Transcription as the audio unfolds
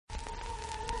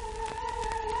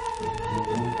You're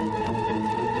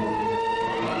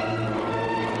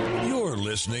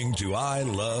listening to I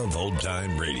Love Old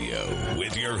Time Radio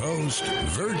with your host,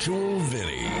 Virtual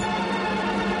Vinny.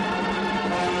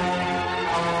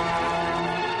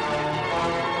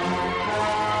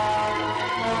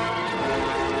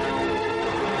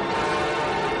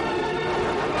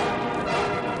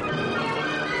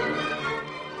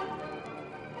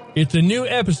 It's a new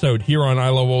episode here on I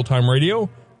Love Old Time Radio.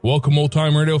 Welcome, Old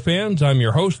Time Radio fans. I'm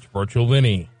your host, Virtual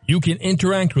Vinny. You can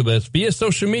interact with us via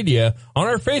social media on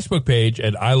our Facebook page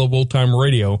at I Love Old Time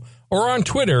Radio or on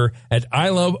Twitter at I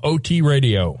Love OT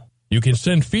Radio. You can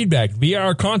send feedback via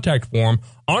our contact form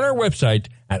on our website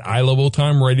at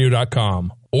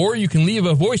iloveoldtimeradio.com, or you can leave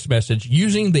a voice message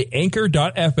using the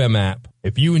Anchor.fm app.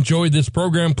 If you enjoyed this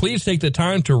program, please take the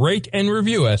time to rate and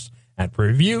review us at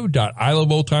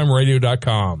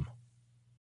review.iloveoldtimeradio.com.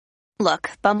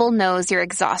 Look, Bumble knows you're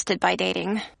exhausted by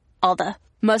dating. All the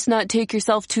must not take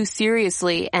yourself too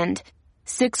seriously and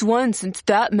 6'1" since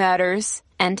that matters.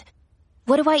 And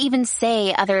what do I even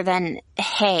say other than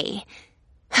hey?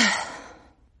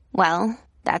 Well,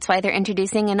 that's why they're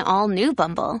introducing an all-new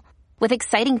Bumble with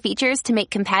exciting features to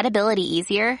make compatibility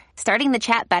easier, starting the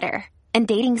chat better, and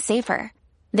dating safer.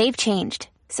 They've changed,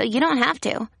 so you don't have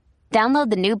to. Download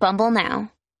the new Bumble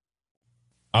now.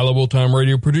 I Love Old Time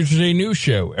Radio produces a new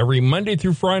show every Monday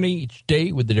through Friday, each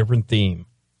day with a different theme.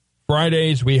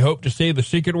 Fridays, we hope to say the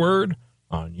secret word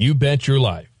on You Bet Your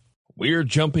Life. We're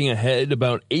jumping ahead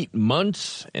about 8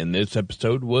 months, and this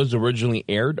episode was originally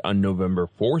aired on November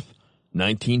 4th,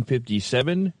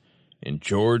 1957. And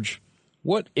George,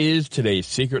 what is today's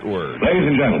secret word? Ladies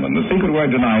and gentlemen, the secret word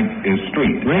tonight is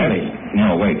street. Really?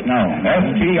 No, wait. No.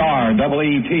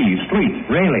 S-T-R-E-E-T, street.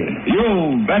 Really?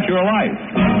 You bet your life.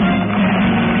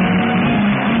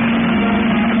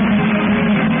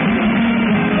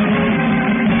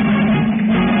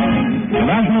 The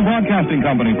National Broadcasting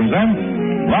Company presents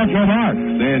Groucho Marx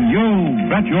in You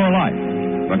Bet Your Life,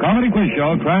 the comedy quiz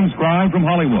show transcribed from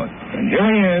Hollywood. And here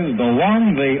he is, the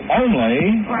one, the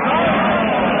only...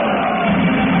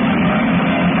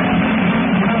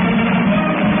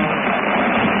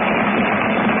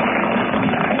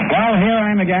 Well, here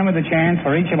I am again with a chance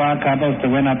for each of our couples to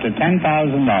win up to $10,000.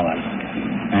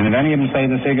 And if any of them say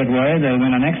the secret word, they'll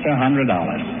win an extra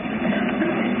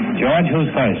 $100. George, who's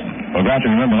first? Well,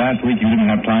 Groucho, remember last week you didn't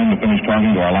have time to finish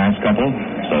talking to our last couple,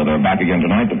 so they're back again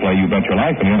tonight to play You Bet Your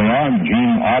Life, and here they are,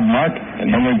 Gene Oddmark and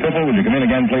Henry Piffle. Would you come in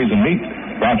again, please, and meet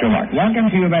Groucho Marx?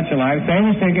 Welcome to You Bet Your Life. Say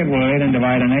the secret word and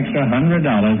divide an extra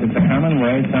 $100. It's a common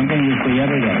word, something you see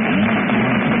every day.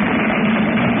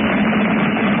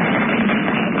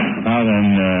 Now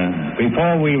then,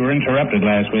 before we were interrupted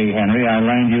last week, Henry, I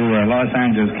learned you were a Los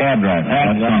Angeles cab driver.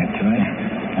 That's right.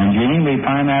 And Jean, we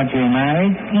found out you're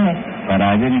married? Yes. But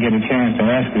I didn't get a chance to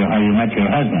ask you how you met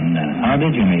your husband. How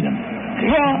did you meet him?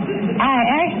 Well, I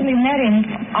actually met him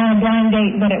on a blind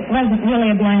date, but it wasn't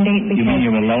really a blind date because... You mean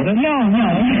you were loaded? No. No,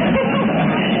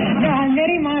 I met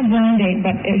him on a blind date,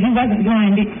 but he wasn't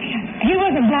blind. He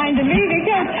wasn't blind to me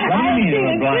because What do you mean you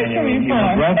were blind? You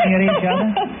were groping at each other?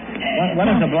 What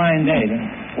is a blind date?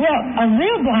 Well, a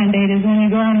real blind date is when you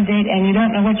go on a date and you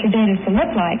don't know what your date is to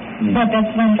look like. But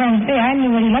that's what I'm trying to say. I knew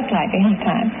what he looked like ahead of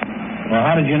time. Well,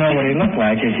 how did you know what he looked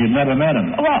like if you'd never met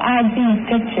him? Well, I'd seen his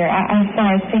picture. I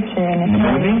saw his picture in the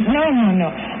movies? No.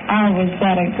 I was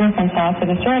at a girlfriend's house at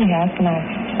a sorority house, and I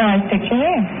saw his picture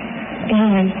there. He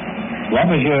was... What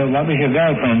was your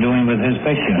girlfriend doing with his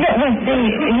picture?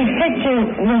 His picture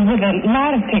was with a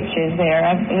lot of pictures there.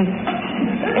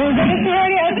 It was at a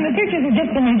sorority house, and the pictures had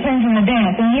just been returned from the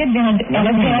dance, and he had been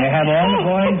What do you mean? They have all the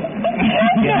boys?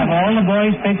 You have all the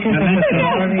boys' pictures at the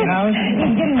sorority house?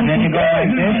 And then you go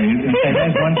like this? You say,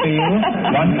 there's one for you,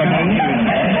 one for me,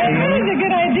 That was a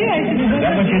good idea. Is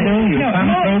that what you do? You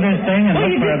come through this thing and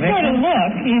look for a victim? You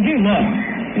look. You do look.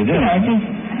 You do?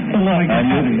 Just to look.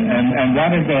 And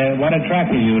what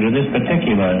attracted you to this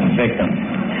particular victim?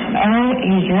 Oh,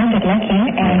 he's real good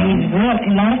looking, and he's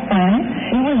a lot of fun.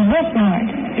 He was real smart.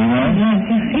 He was? Yes,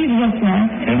 he's real smart.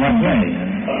 In what way?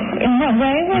 In what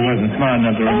way? He wasn't smart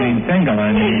enough to remain single.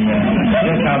 I mean,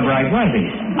 just how bright was he?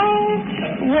 Oh,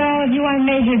 well, if you want to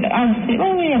measure,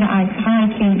 we had an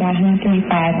IQ about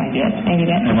 135, I guess. Maybe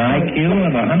that's an IQ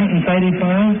of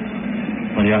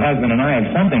 135? Well, your husband and I have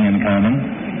something in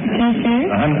common. Yes,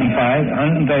 sir?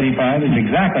 135 is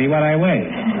exactly what I weigh.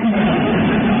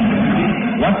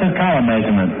 What's his collar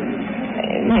measurement?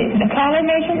 The collar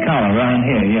measurement? Collar, around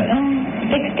here, yes.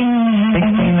 16 and a half.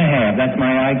 16 and a half, that's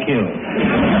my IQ.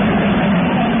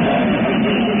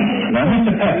 Now,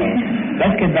 Mr. Pepper,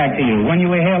 let's get back to you. When you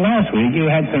were here last week, you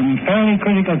had some fairly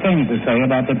critical things to say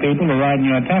about the people who ride in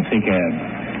your taxi cab.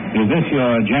 Is this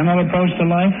your general approach to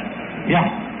life? Yeah,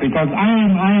 because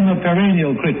I'm a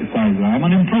perennial criticizer. I'm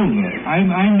an improver.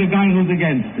 I'm the guy who's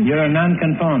against it. You're a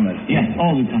nonconformist. Yes,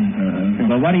 all the time.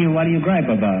 But what do you gripe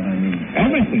about? I mean,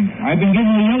 everything. I've been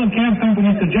giving the Yellow Cab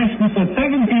Company suggestions for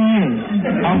 17 years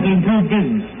how to improve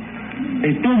business.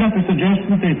 They still got the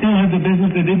suggestions. They still have the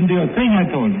business. They didn't do a thing I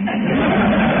told them.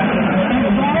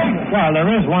 Well, there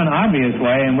is one obvious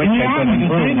way in which they could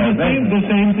improve their business. The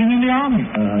same thing in the Army.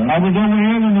 I was over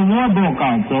here when the war broke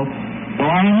out, so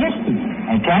I enlisted.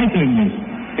 I tried to enlist.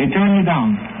 They turned me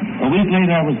down. A week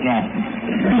later, I was drafted.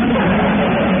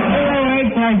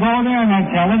 Anyway, so I go there and I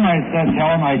tell them I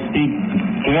speak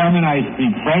German, I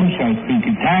speak French, I speak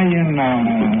Italian,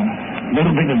 a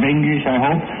little bit of English, I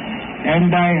hope.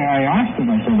 And I asked them,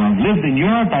 I said, I've lived in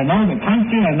Europe, I know the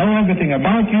country, I know everything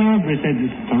about Europe. They said, it's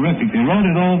terrific. They wrote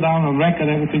it all down on record,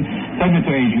 everything. Send it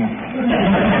to Asia.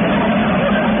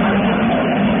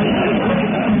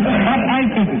 I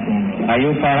criticize. Are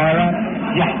you Ferrara?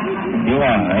 Yeah. You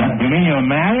are, huh? You mean you're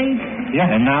married? Yeah.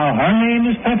 And now her name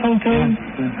is Piffle, too?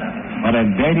 Yeah. What a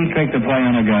dirty trick to play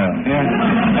on a girl. Yeah.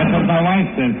 That's what my wife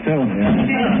says, too.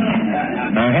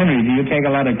 Yeah. Now, Henry, do you take a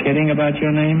lot of kidding about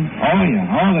your name? Oh,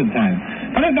 yeah, all the time.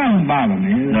 But it doesn't bother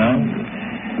me. No?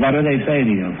 What do they say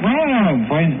to you? Well,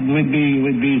 for instance, we'd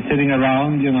be sitting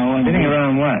around, you know. And sitting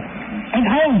around what? At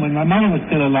home, when my mother was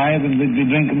still alive, and we'd be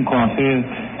drinking coffee or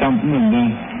something, and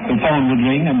the phone would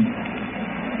ring, and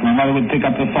my mother would pick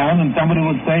up the phone, and somebody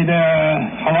would say there,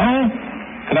 hello?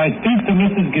 Could I speak to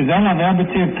Mrs. Gisela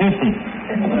Verbetir Piffle?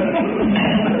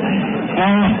 So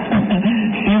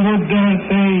she would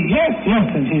say, yes.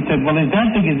 And she said, well, is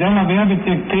that the Gisela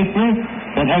Verbetir Piffle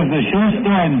that has the shoe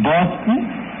store in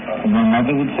Boston? And my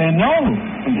mother would say, no.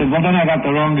 And said, well, then I got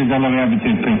the wrong Gisela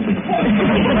Verbetir Piffle.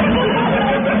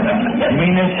 You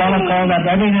mean this fellow called up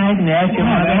every night and asked your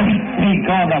mother? He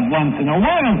called up once in a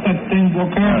while. Such things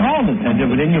occur all the time.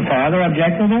 Didn't your father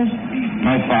object to this?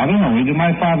 My father? No, he did.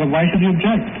 My father, why should he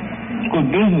object? It's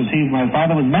good business. My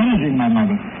father was managing my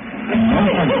mother.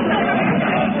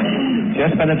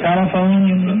 Just for the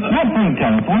telephone? Not for the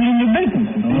telephone, in the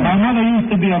business. My mother used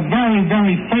to be a very,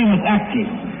 very famous actress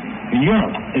in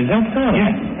Europe. Is that so?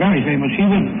 Yes, very famous. She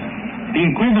was the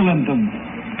equivalent of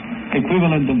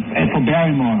Ethel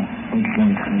Barrymore,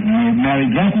 Mary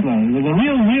Dressler. She was a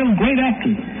real great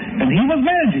actress. And he was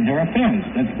managing her affairs.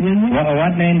 That's the way it was. Well,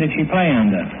 what name did she play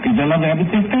under? Gisela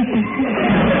Verbetir Piffle.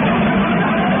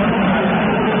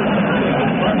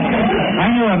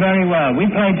 I knew her very well. We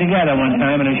played together one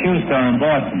time in a shoe store in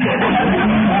Boston.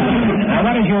 Now,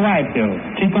 what does your wife do?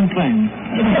 She complains.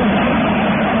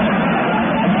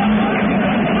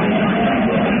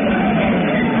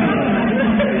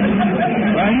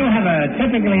 Well, you have a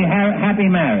typically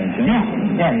happy marriage, eh?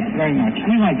 Yeah, very much.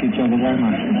 We like each other very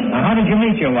much. Now, how did you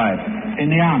meet your wife? In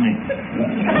the Army. In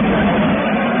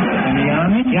the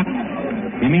Army? Yeah.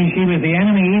 You mean she was the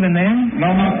enemy even then?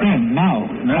 No, not then. Now.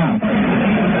 Now,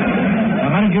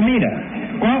 how did you meet her?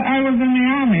 Well, I was in the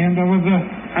Army, and I was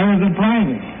a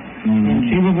private.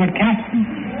 And she was a captain.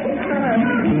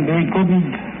 And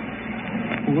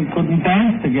we couldn't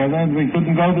dance together, and we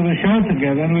couldn't go to the show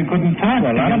together, and we couldn't talk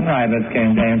Well, a lot of privates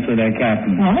can't dance with their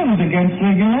captain. Well, it was against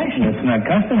regulation. It's not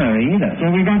customary either. So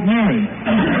we got married.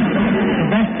 The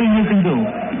best thing you can do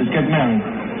is get married.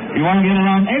 If you want to get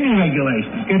around any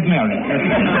regulations, get married.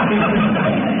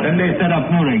 Then they set up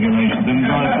new regulations and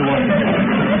go to work.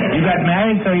 You got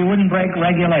married so you wouldn't break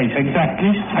regulations.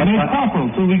 Exactly. I made corporal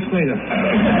 2 weeks later.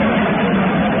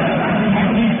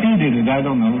 I think she did it. I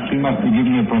don't know. She must have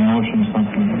given me a promotion or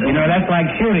something. You know, that's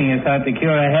like shooting. It's out to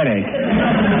cure a headache.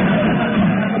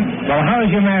 Well, how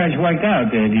has your marriage worked out?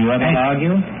 Did you ever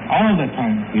argue? All the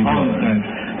time. All the time.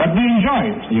 But we enjoy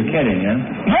it. You're kidding,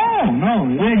 huh? No.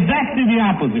 We're exactly the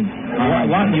opposite.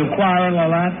 What? You quarrel a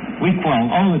lot? We quarrel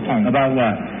all the time. About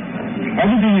what?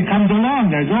 Everything that comes along,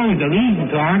 there's always a reason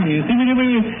to argue. You see,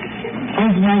 for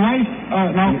instance, my wife,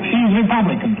 she's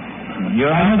Republican. You're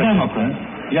I'm a Democrat.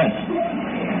 Yes.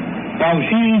 So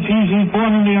she's born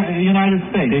in the United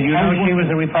States. Did you know she was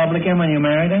a Republican when you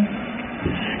married her?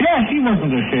 Yeah, she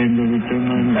wasn't ashamed of it.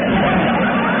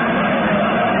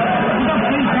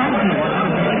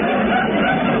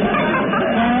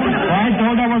 I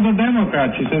told her I was a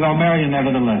Democrat. She said, I'll marry you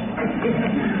nevertheless.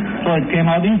 So it came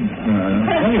out even.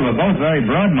 Well, you were both very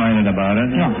broad-minded about it.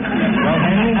 Yeah. Well,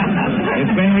 Henry,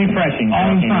 it's been refreshing. All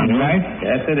in fun, right?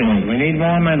 Yes, it is. We need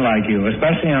more men like you,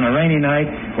 especially on a rainy night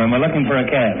when we're looking for a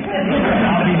cab.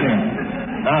 I'll be there.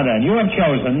 Now then, you have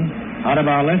chosen, out of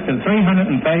our list of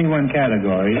 331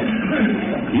 categories,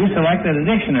 you selected a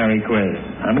dictionary quiz.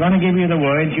 I'm going to give you the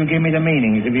words, you give me the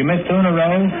meanings. If you miss 2 in a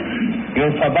row,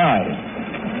 you'll forbide.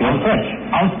 You'll switch.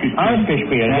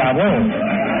 Ausgespielt, jawohl.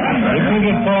 If you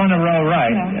get 4 in a row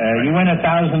right, you win $1,000.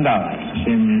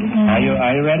 Are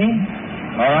you ready?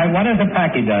 All right, what is a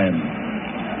pachyderm?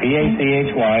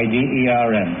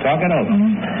 P-A-C-H-Y-D-E-R-M. Talk it over.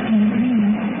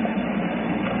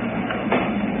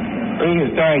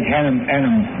 Prehistoric animal.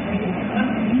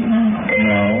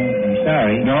 No, I'm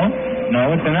sorry. No,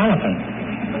 it's an elephant.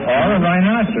 Or a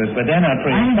rhinoceros, but they're not I'm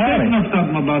prehistoric. thinking of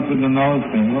something about with the nose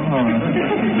thing.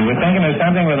 You were thinking of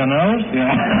something with a nose?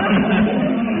 Yeah.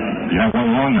 You have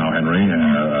one wrong now, Henry.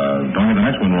 Don't get the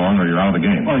next one wrong or you're out of the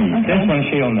game. This one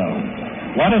she'll know.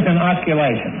 What is an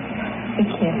osculation? It's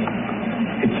a kiss.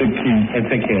 It's a kiss. It's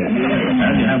a kiss.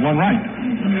 And you have one right.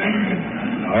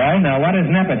 All right, now what is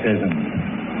nepotism?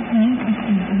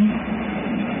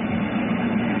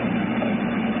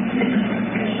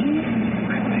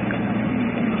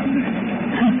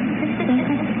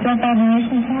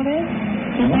 Self-admiration, is that it?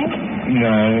 Do you think?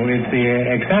 No, it's the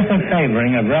excessive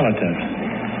favoring of relatives.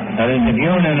 That is, if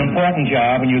you're in an important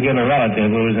job and you give a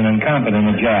relative who is an incompetent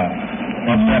a job,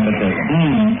 that's nepotism.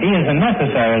 He isn't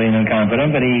necessarily an incompetent,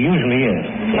 but he usually is.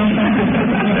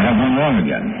 You have one wrong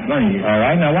again. All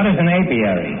right, now what is an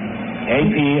apiary?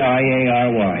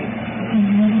 A-P-I-A-R-Y.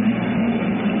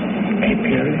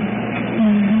 Apiary?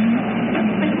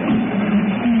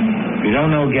 If you don't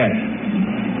know, guess.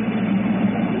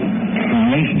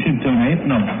 Relationship to an ape?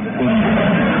 No.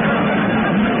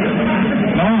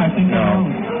 No, I think No.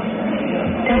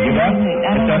 Give up?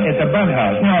 It's a bug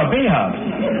house. No, a bee house.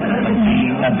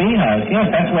 A bee house,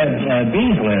 yes, that's where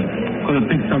bees live. Could have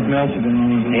picked something else you didn't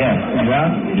know. Yes.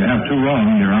 Well, You have 2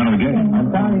 wrong. You're out of the game.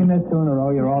 I'm sorry you missed 2 in a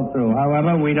row. You're all through.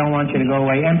 However, we don't want you to go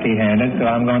away empty-handed, so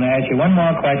I'm going to ask you one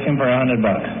more question for $100.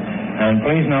 And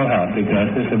please no help,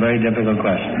 because this is a very difficult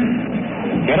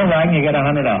question. Get it right and you get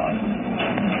 $100.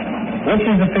 Which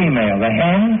is the female, the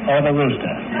hen or the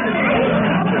rooster?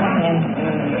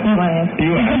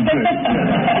 You answer.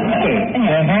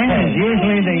 The hen is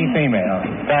usually the female.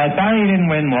 Sorry you didn't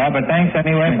win more, but thanks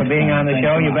anyway for being on the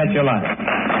show. You bet your life.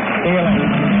 See you later.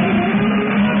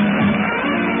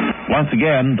 Once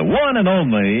again, the one and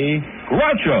only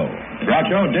Groucho.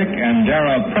 Groucho, Dick, and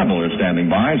Dara Preble are standing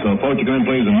by, so folks, you come in,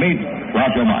 please, and meet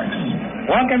Groucho Marx.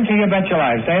 Welcome to You Bet Your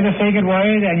Life. Say the secret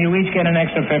word, and you each get an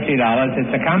extra $50. It's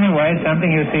a common word, something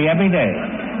you see every day.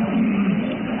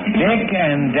 Dick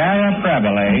and Dara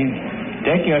Preble.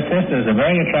 Dick, your sister's a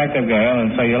very attractive girl,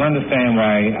 and so you'll understand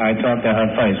why I talked to her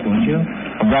first, won't you?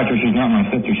 Well, Groucho, she's not my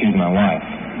sister, she's my wife.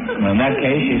 Well, in that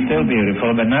case, she's still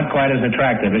beautiful, but not quite as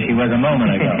attractive as she was a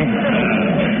moment ago.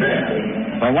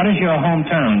 Well, what is your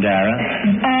hometown, Dara?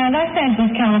 Los Angeles,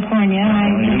 California.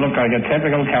 You look like a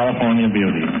typical California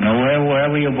beauty. Now, where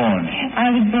were you born?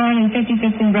 I was born in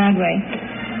 55th and Broadway.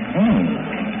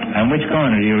 And which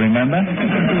corner, do you remember?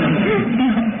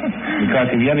 Because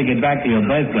if you ever get back to your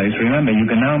birthplace, remember, you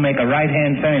can now make a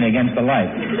right-hand turn against the light.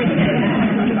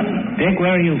 Dick,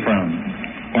 where are you from?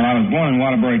 Well, I was born in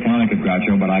Waterbury, Connecticut,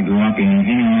 Groucho, but I grew up in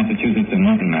Hingham, Massachusetts, and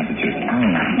Lincoln, Massachusetts.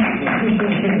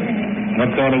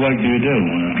 What sort of work do you do?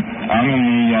 I'm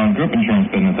in the group insurance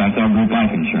business. I sell group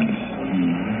life insurance.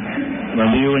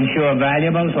 Well, do you insure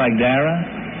valuables like Dara?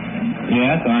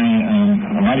 Yes,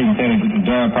 I might even say that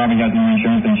Dara probably has more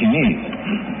insurance than she needs.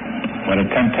 What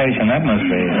a temptation that must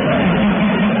be.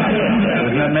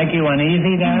 Doesn't that make you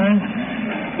uneasy, Dara?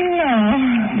 No.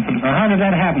 Now, how did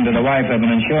that happen to the wife of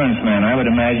an insurance man? I would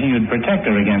imagine you'd protect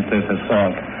her against this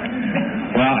assault.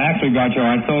 Well, actually, Groucho,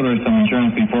 I sold her some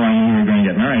insurance before I knew we were going to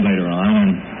get married later on.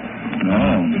 And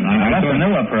that's a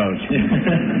new approach.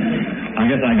 I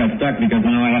guess I got stuck because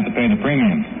now I have to pay the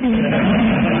premium.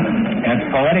 That's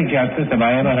poetic justice if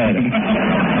I ever heard it.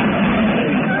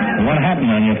 What happened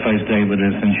on your first date with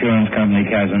this insurance company,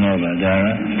 Casanova,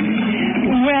 Dara?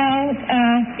 Well,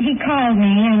 he called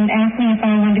me and asked me if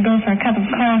I wanted to go for a cup of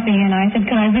coffee, and I said,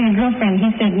 could I bring a girlfriend? He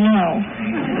said no.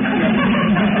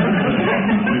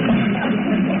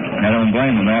 I don't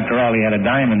blame him. After all, he had a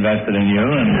dime invested in you,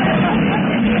 and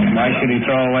why should he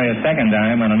throw away a second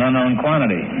dime on an unknown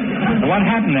quantity? So what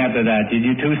happened after that? Did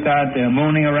you two start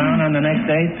mooning around on the next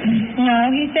date? No,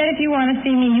 he said, if you want to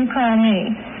see me, you call me.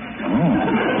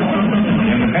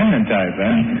 Independent type,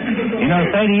 eh? You know,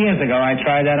 30 years ago, I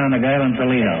tried that on a girl in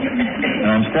Toledo, and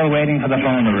I'm still waiting for the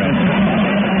phone to ring.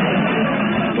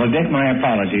 Well, Dick, my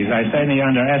apologies. I certainly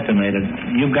underestimated.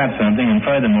 You've got something, and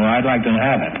furthermore, I'd like to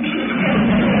have it.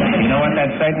 You know what that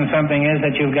certain something is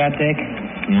that you've got, Dick?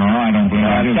 No, I don't believe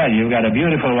I said you've got a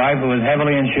beautiful wife who is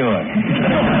heavily insured.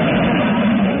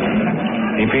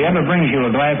 If he ever brings you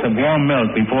a glass of warm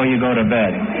milk before you go to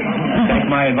bed, take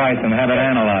my advice and have it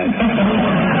analyzed.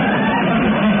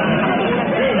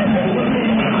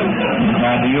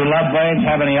 Now, do you love birds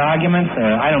have any arguments?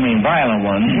 I don't mean violent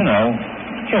ones, you know.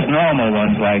 Just normal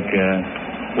ones like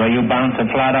where you bounce a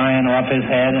flat iron off his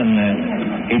head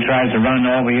and he tries to run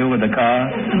over you with the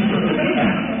car.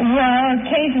 Well,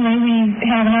 occasionally we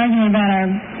have an argument about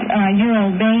our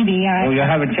year-old baby. Oh, you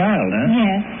have a child, huh?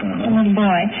 Yes, a little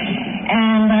boy.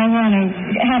 And I want to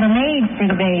have a maid for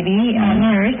the baby, a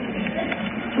nurse.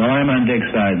 Well, I'm on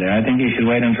Dick's side there. I think he should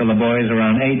wait until the boy is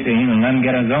around 18 and then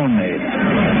get his own maid.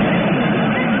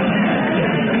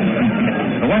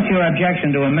 What's your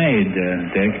objection to a maid,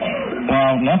 Dick?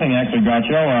 Well, nothing actually,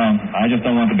 Groucho. I just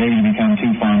don't want the baby to become too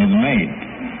fond of the maid.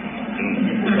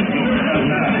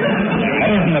 That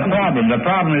isn't the problem. The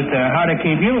problem is how to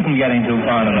keep you from getting too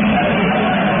fond of the maid.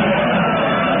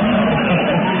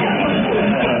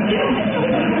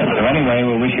 So anyway,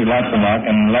 we wish you lots of luck,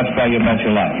 and let's play You Bet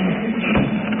Your Life.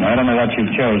 I don't know what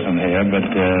you've chosen here, but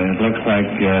it looks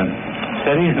like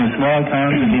cities and small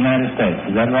towns of the United States.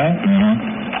 Is that right?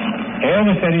 Mm-hmm. Here are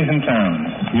the cities and towns.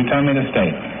 You tell me the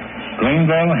state.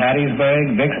 Greenville,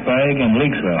 Hattiesburg, Vicksburg, and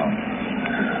Leakesville.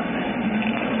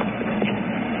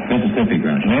 Mississippi,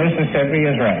 Groucho. Mississippi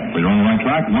is right. We're on the right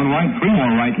track. One right, three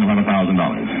more right, and about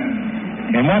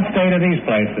 $1,000. In what state are these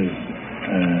places?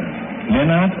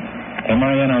 Minot,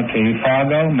 M-I-N-O-T,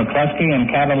 Fargo, McCluskey, and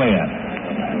Cavalier.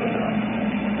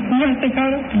 North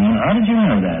Dakota? How did you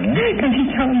know that? Because he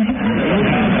told me.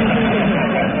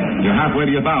 You're halfway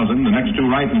to your 1,000. The next two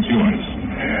right, and it's yours.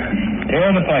 Here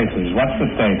are the places. What's the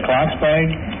state? Clarksburg,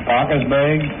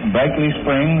 Parkersburg, Berkeley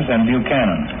Springs, and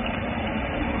Buchanan.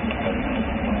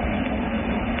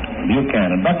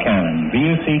 Buchanan.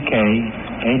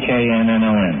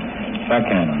 B-U-C-K-H-A-N-N-O-N.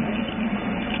 Buchanan.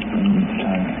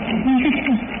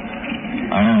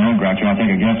 I don't know, Groucho. I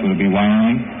think a guess would be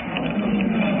Wyoming.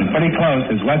 It's pretty close.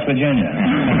 It's West Virginia.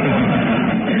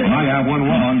 Well, now you have one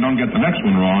wrong. Don't get the next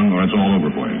one wrong, or it's all over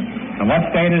for you. Now, what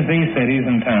state is these cities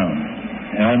and towns?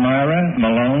 Elmira,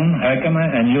 Malone,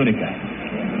 Herkimer, and Utica.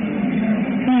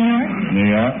 New York? New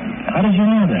York. How did you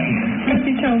know that? Because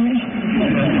he told me.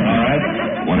 All right.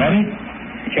 Ready?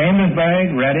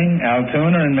 Chambersburg, Reading,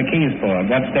 Altoona, and McKeesport.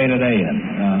 What state are they in?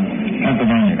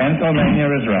 Pennsylvania. Pennsylvania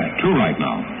is right. Two right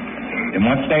now. In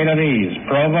what state are these?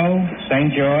 Provo,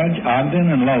 St. George,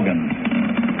 Ogden, and Logan.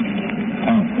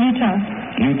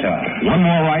 Utah. One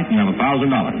more right, and you have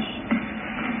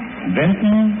 $1,000.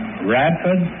 Benton,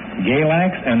 Radford,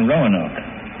 Galax, and Roanoke.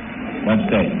 What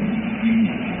state?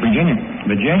 Virginia.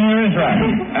 Virginia is right.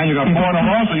 And you got four in a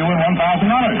row, so you win $1,000.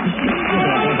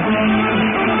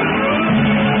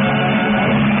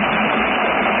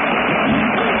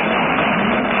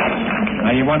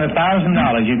 Now, you won $1,000.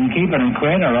 You can keep it and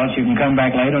quit, or else you can come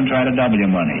back later and try to double your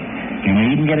money. You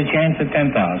may even get a chance at $10,000.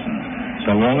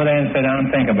 So go over there and sit down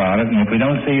and think about it. And if we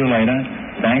don't see you later,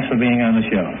 thanks for being on the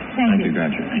show. Thank you,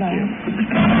 Groucho. Thank you.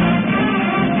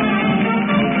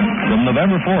 From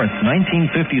November 4th,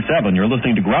 1957, you're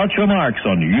listening to Groucho Marx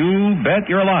on You Bet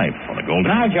Your Life on the Golden.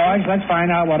 Now, George, let's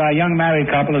find out what our young married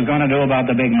couple is going to do about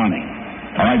the big money.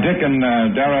 All right, Dick and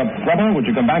Dara Rubber, would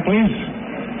you come back, please?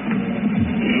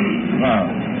 Well,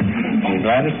 I'm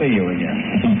glad to see you again.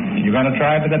 You're going to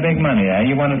try for the big money, eh?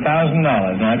 You won $1,000.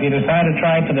 Now, if you decide to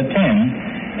try for the 10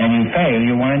 and you fail,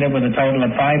 you wind up with a total of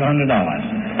 $500.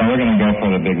 Now, we're going to go for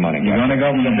the big money. You're going to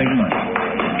go for the big money.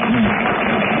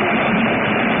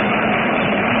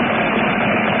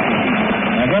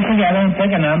 Now, get together and pick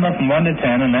a number from 1 to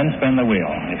 10 and then spin the wheel.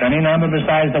 If any number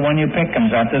besides the one you pick comes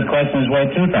up, this question is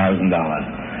worth $2,000.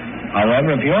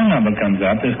 However, if your number comes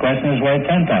up, this question is worth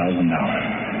 $10,000.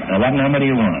 Now, what number do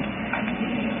you want?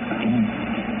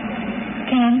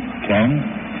 10.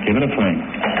 10? Give it a fling.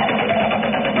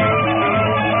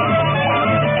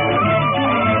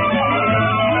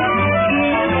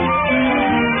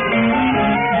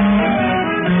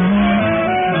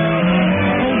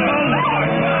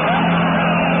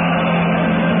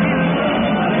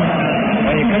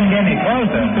 Well, you couldn't get any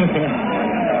closer.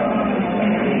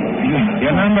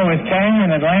 Your number was 10,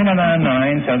 and it landed on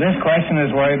 9, so this question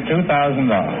is worth $2,000.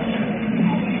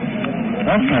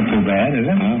 That's not too bad, is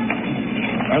it?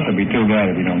 That would be too bad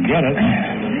if you don't get it.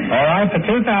 All right, for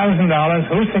 $2,000,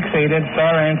 who succeeded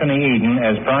Sir Anthony Eden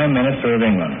as Prime Minister of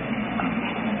England?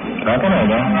 Talk it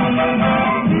over.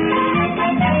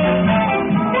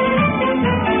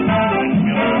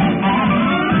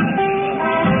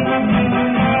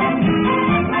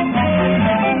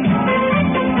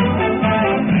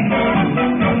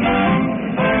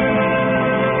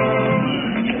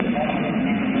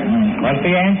 What's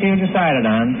the answer you decided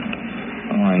on?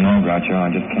 Oh, I know, Groucho. I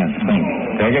just can't think.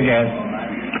 Take a guess.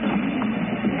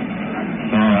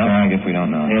 I guess we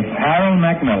don't know. It's Harold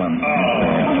Macmillan.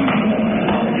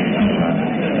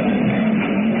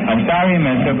 I'm sorry you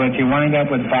missed it, but you wind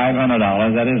up with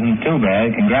 $500. That isn't too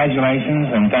bad. Congratulations,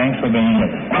 and thanks for being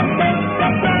with us.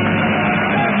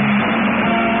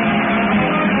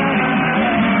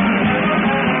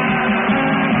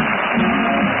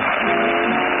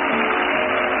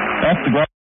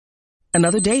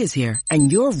 Another day is here,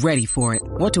 and you're ready for it.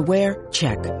 What to wear?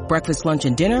 Check. Breakfast, lunch,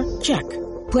 and dinner? Check.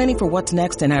 Planning for what's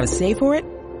next and how to save for it?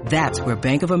 That's where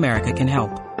Bank of America can help.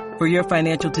 For your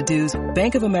financial to-dos,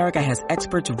 Bank of America has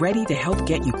experts ready to help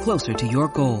get you closer to your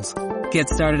goals. Get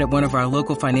started at one of our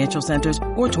local financial centers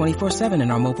or 24/7 in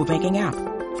our mobile banking app.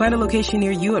 Find a location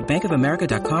near you at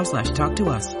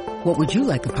bankofamerica.com/talktous. What would you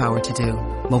like the power to do?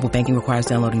 Mobile banking requires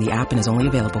downloading the app and is only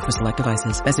available for select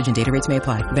devices. Message and data rates may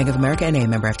apply. Bank of America NA,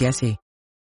 member FDIC.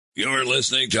 You're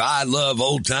listening to I Love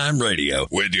Old Time Radio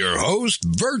with your host,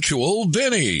 Virtual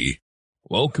Vinny.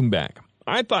 Welcome back.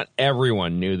 I thought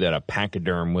everyone knew that a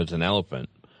pachyderm was an elephant,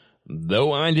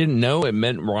 though I didn't know it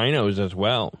meant rhinos as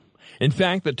well. In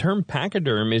fact, the term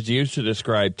pachyderm is used to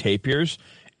describe tapirs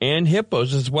and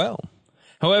hippos as well.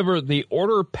 However, the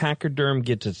order pachyderm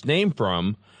gets its name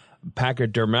from,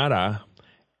 Pachydermata,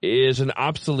 is an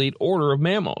obsolete order of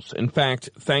mammals. In fact,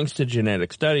 thanks to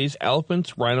genetic studies,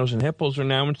 elephants, rhinos, and hippos are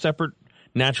now in separate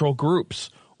natural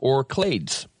groups, or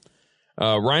clades.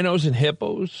 Rhinos and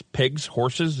hippos, pigs,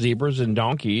 horses, zebras, and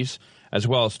donkeys, as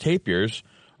well as tapirs,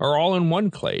 are all in one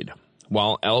clade,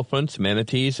 while elephants,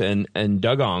 manatees, and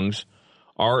dugongs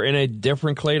are in a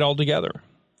different clade altogether.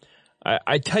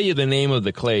 I tell you the name of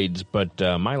the clades, but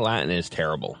my Latin is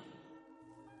terrible.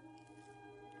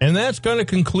 And that's going to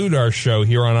conclude our show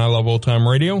here on I Love Old Time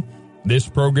Radio. This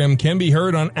program can be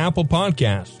heard on Apple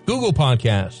Podcasts, Google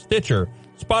Podcasts, Stitcher,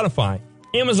 Spotify,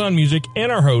 Amazon Music,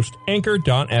 and our host,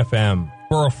 Anchor.fm.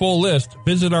 For a full list,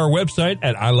 visit our website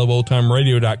at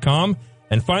iloveoldtimeradio.com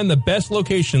and find the best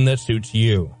location that suits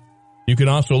you. You can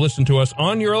also listen to us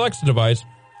on your Alexa device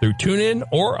through TuneIn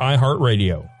or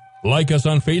iHeartRadio. Like us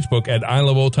on Facebook at I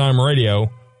Love Old Time Radio.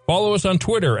 Follow us on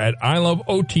Twitter at I Love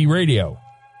OT Radio.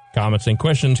 Comments and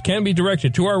questions can be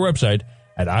directed to our website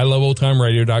at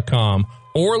iloveoldtimeradio.com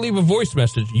or leave a voice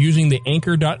message using the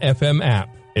Anchor.fm app.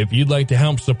 If you'd like to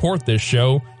help support this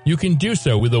show, you can do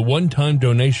so with a one-time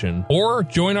donation or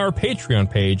join our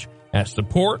Patreon page at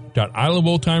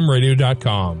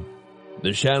support.iloveoldtimeradio.com.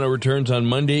 The Shadow returns on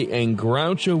Monday, and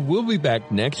Groucho will be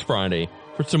back next Friday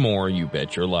for some more You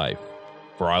Bet Your Life.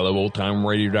 For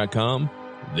iloveoldtimeradio.com,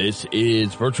 this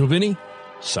is Virtual Vinny,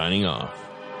 signing off.